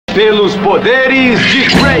Pelos poderes de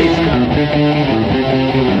Grace.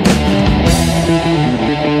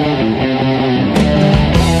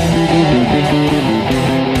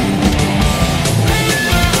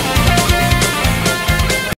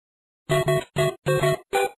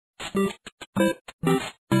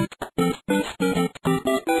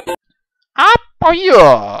 Apoio!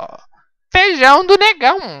 Feijão do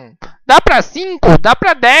negão. Dá pra 5, dá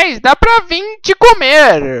pra 10, dá pra 20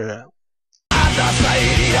 comer. Nada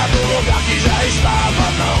sairia do lugar que já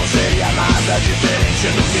estava. Não seria nada diferente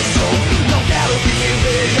do que sou. Não quero que me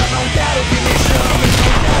veja, não quero que me chame,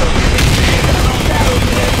 não quero que me diga, não quero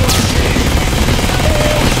que reclame.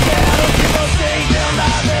 Eu espero que você entenda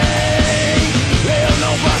bem. Eu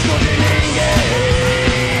não gosto de ninguém.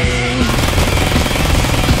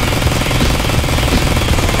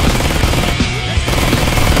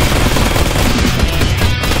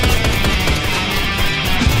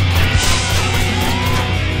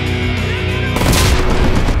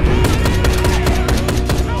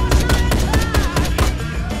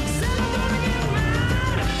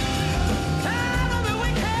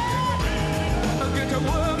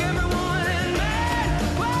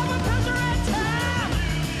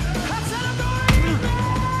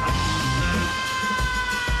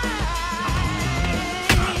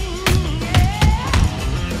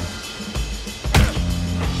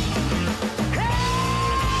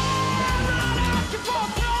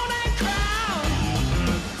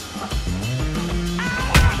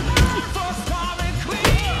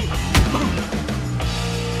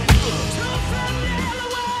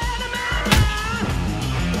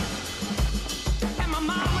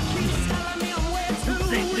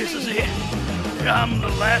 I'm the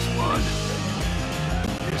last one.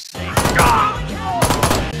 This ain't God.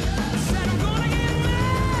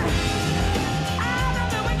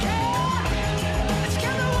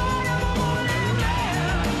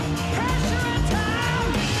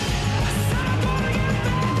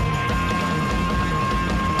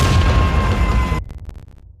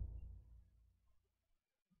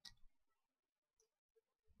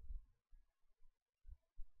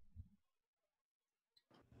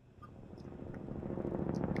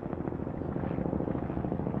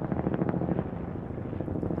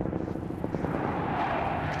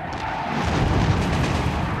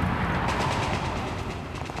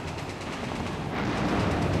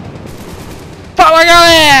 Fala,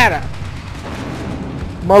 galera!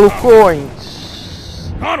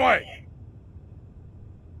 Malucões! Conway!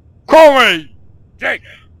 Conway! Jake,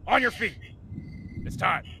 on your feet. It's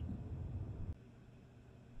time.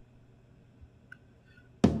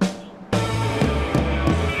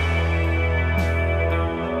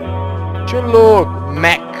 To look,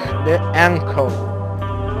 Mac, the ankle.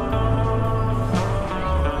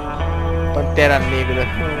 Pantera Negra.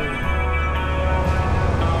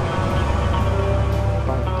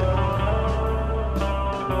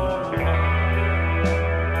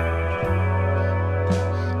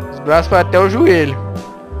 Os braços vai até o joelho.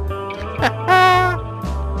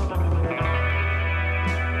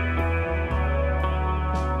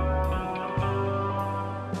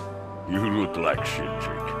 You look like shit,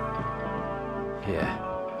 Jake. Yeah,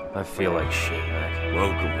 I feel like shit, Mac.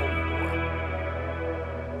 Welcome home,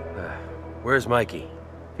 boy. Where's Mikey?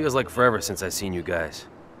 Feels like forever since I seen you guys.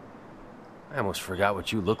 I almost forgot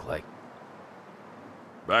what you look like.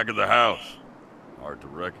 Back at the house. Hard to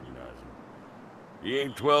recognize him. He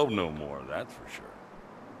ain't 12 no more, that's for sure.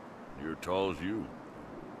 You're tall as you.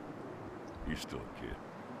 He's still a kid.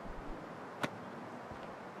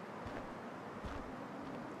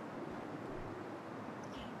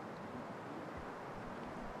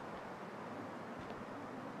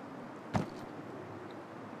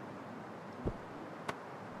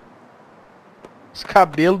 Os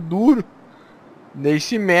cabelos duros. Nem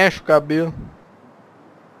se mexe o cabelo.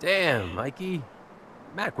 Damn, Mikey.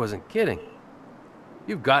 Mac wasn't kidding.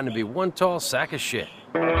 You've gotten to be one tall sack of shit.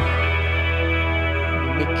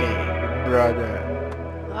 Mickey, brother.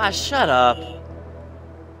 Ah, shut up.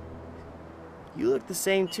 You look the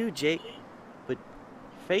same too, Jake. But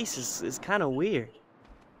your face is kind of weird.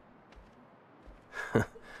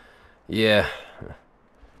 Yeah.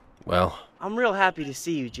 Well, I'm real happy to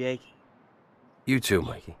see you, Jake. you too,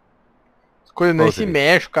 Mikey. As coisas nem Both se of you.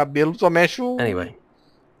 mexe, o cabelo só mexe o Anyway,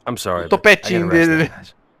 I'm sorry, o but I topetinho gotta rest dele. now, guys.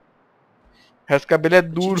 O resto do cabelo é But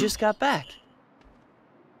you duro. just got back.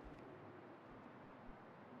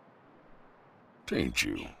 Ain't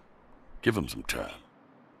you? Give him some time.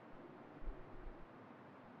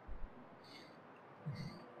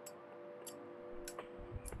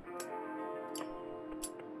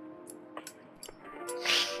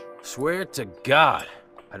 Swear to God,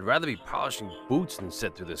 I'd rather be polishing boots than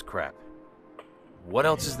sit through this crap. What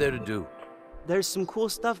else is there to do? There's some cool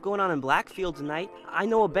stuff going on in Blackfield tonight. I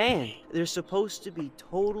know a band. They're supposed to be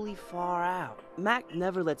totally far out. Mac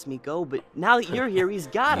never lets me go, but now that you're here, he's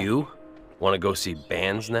got it. You? Want to go see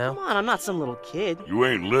bands now? Come on, I'm not some little kid. You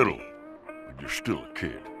ain't little, but you're still a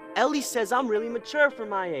kid. Ellie says I'm really mature for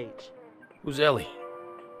my age. Who's Ellie?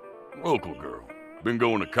 Local girl. Been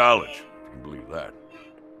going to college, if you can believe that.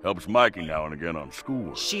 Helps Mikey now and again on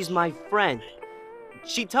schoolwork. She's my friend.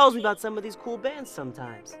 She tells me about some of these cool bands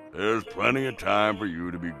sometimes. There's plenty of time for you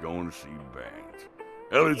to be going to see bands.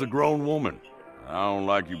 Ellie's a grown woman. I don't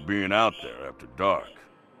like you being out there after dark.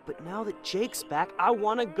 But now that Jake's back, I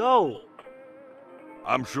want to go.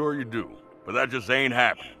 I'm sure you do, but that just ain't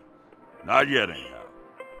happening. Not yet, anyhow.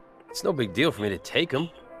 It's no big deal for me to take him.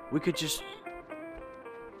 We could just...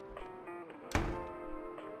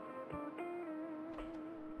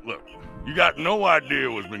 Look, you got no idea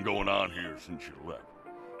what's been going on here since you left.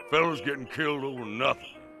 Fellas getting killed over nothing.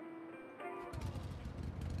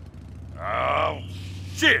 Oh,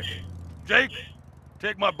 shit! Jake,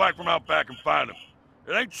 take my bike from out back and find him.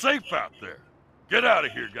 It ain't safe out there. Get out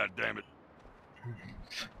of here, goddammit.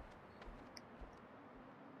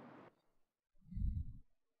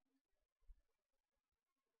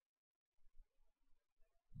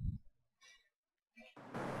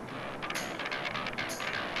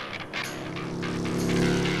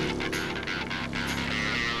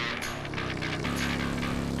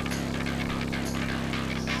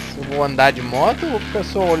 Eu vou andar de moto ou vou ficar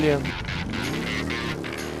só olhando?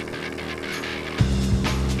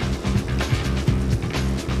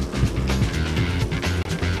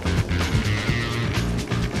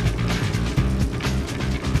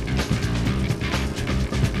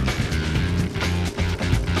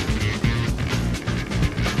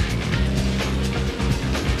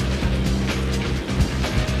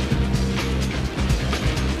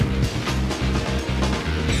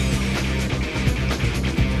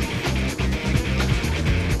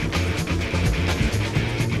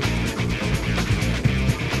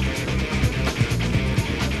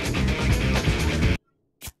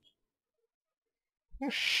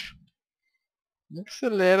 Oxi. Como é que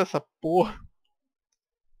acelera essa porra?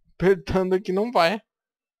 Apertando aqui não vai.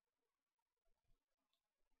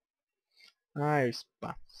 Ah, é o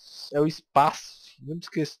espaço. É o espaço. Não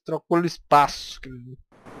esqueça, trocou o espaço.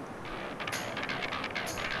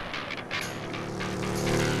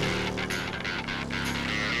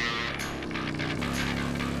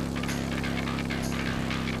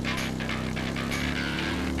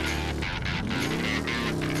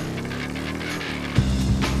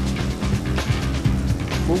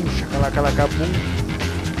 Bum, chacalaca, bum.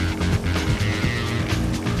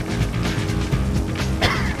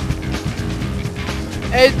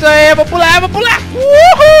 É isso aí, vou pular, vou pular!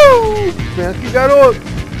 Uhul! Vem aqui, garoto!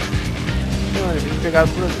 Não, ele veio pegar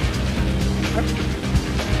por aqui.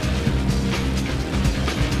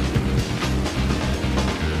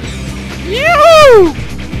 Uhul!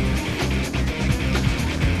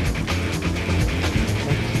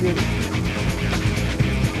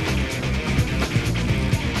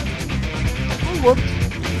 O outro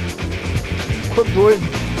ficou doido.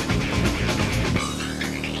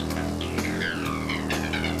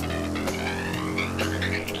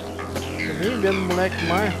 Tô nem vendo o moleque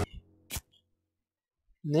mais.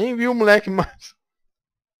 Nem vi o moleque mais.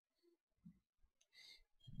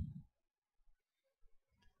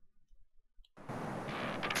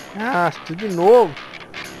 Ah, tudo de novo.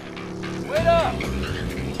 Wait up!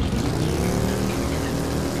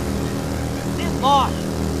 Get lost!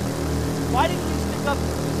 Why didn't you stick up?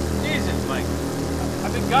 Jesus, Mike.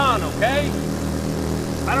 I've been gone, okay?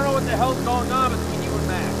 I don't know what the hell's going on between you and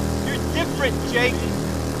Mac. You're different, Jake.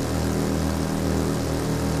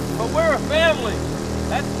 But we're a family.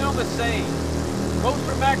 That's still the same. Goes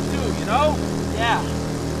for Mac too, you know? Yeah.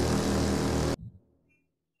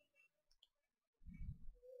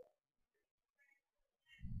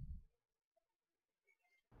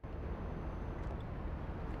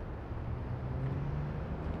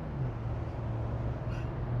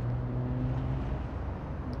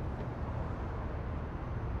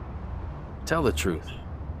 Tell the truth.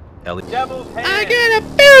 Ellie. Devil's hand. I get a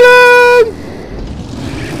feeling!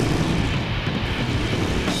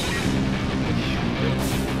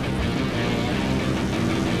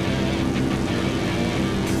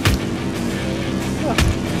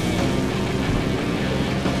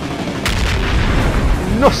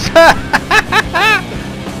 Nossa!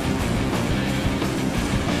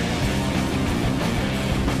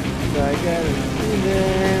 I got a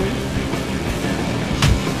feeling.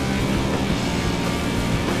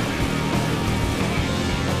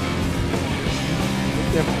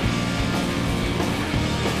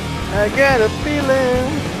 I got a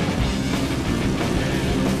feeling.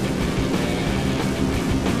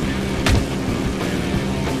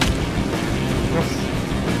 Nossa,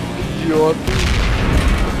 idiota.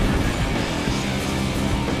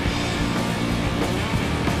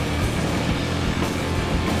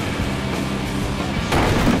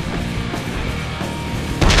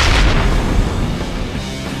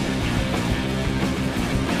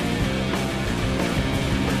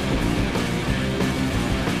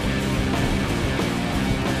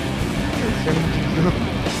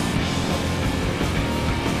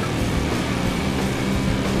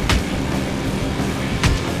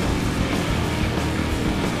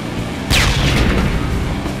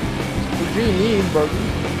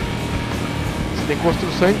 Tem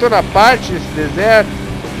construção em toda parte nesse deserto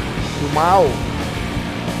do mal.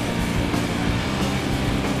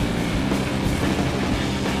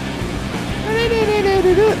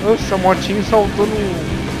 Nossa, a motinho saltou no...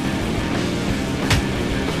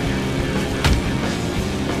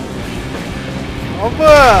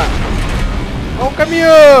 Opa! Olha o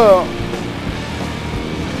caminhão!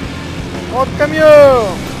 Olha o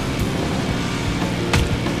caminhão!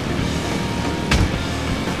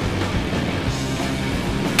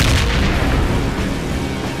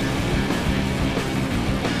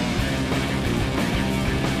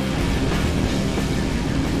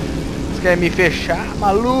 Quer me fechar,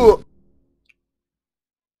 maluco?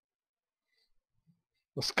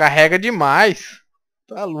 Os carrega demais.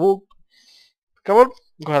 Tá louco. Acabou.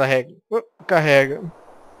 Carrega. Carrega.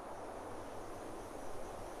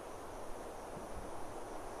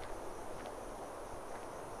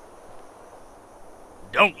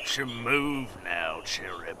 Don't you move now,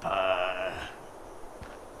 cherry pie.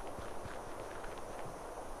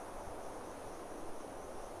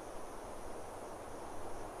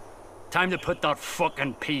 Time to put that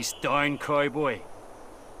fucking piece down, cowboy.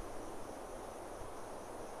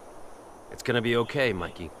 It's gonna be okay,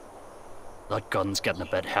 Mikey. That gun's getting a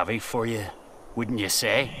bit heavy for you, wouldn't you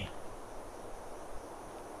say?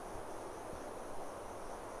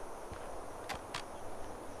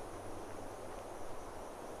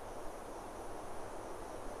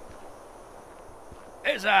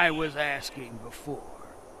 As I was asking before,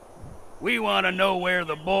 we want to know where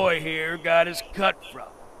the boy here got his cut from.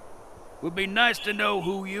 Would be nice to know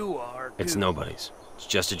who you are, too. It's nobody's. It's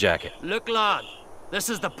just a jacket. Look, lad, this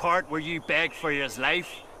is the part where you beg for his life.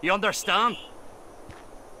 You understand?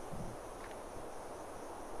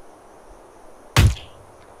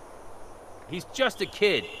 He's just a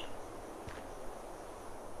kid.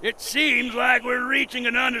 It seems like we're reaching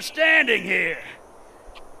an understanding here.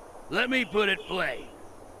 Let me put it plain.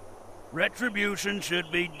 Retribution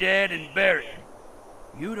should be dead and buried.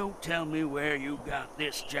 You don't tell me where you got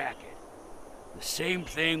this jacket. The same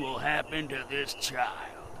thing will happen to this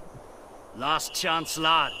child. Last chance,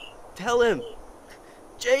 lad. Tell him.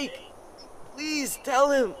 Jake, please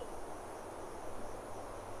tell him.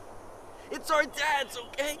 It's our dad's,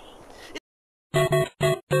 okay?